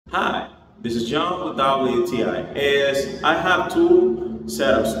Hi, this is John with WTI. As I have two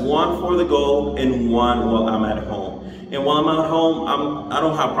setups, one for the go and one while I'm at home. And while I'm at home, I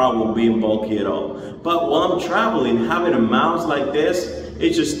don't have problem being bulky at all. But while I'm traveling, having a mouse like this,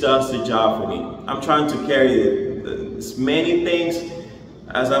 it just does the job for me. I'm trying to carry as many things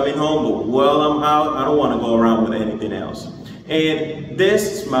as I'm at home, but while I'm out, I don't want to go around with anything else. And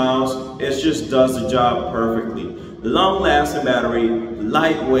this mouse, it just does the job perfectly. Long lasting battery,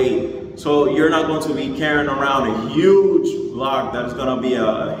 lightweight, so you're not going to be carrying around a huge block that is going to be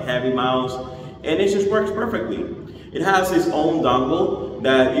a heavy mouse, and it just works perfectly. It has its own dongle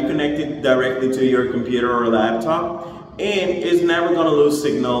that you connect it directly to your computer or laptop, and it's never going to lose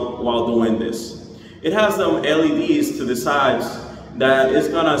signal while doing this. It has some LEDs to the sides that is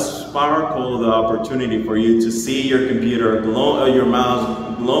going to sparkle the opportunity for you to see your computer glow, your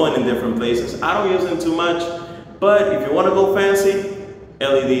mouse glowing in different places. I don't use them too much, but if you want to go fancy,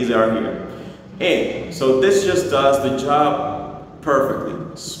 LEDs are here. And so this just does the job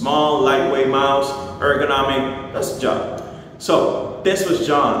perfectly. Small, lightweight mouse, ergonomic, that's the job. So this was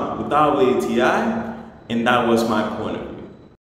John with WTI, and that was my point of view.